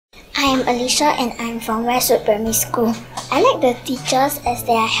I am Alicia and I'm from Westwood Primary School. I like the teachers as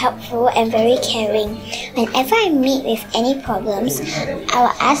they are helpful and very caring. Whenever I meet with any problems, I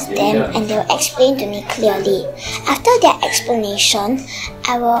will ask them and they will explain to me clearly. After their explanation,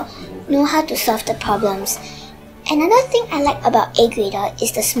 I will know how to solve the problems. Another thing I like about AGrader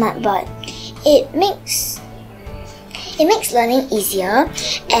is the smart board. It makes learning easier,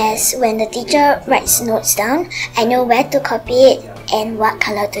 as when the teacher writes notes down, I know where to copy it and what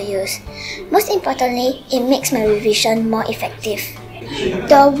color to use. Most importantly, it makes my revision more effective.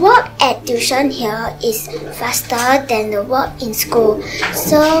 The work at tuition here is faster than the work in school.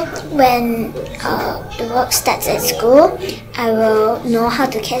 So when the work starts at school, I will know how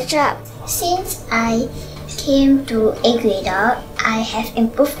to catch up. Since I came to AGrader, I have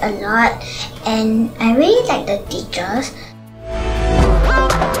improved a lot and I really like the teachers.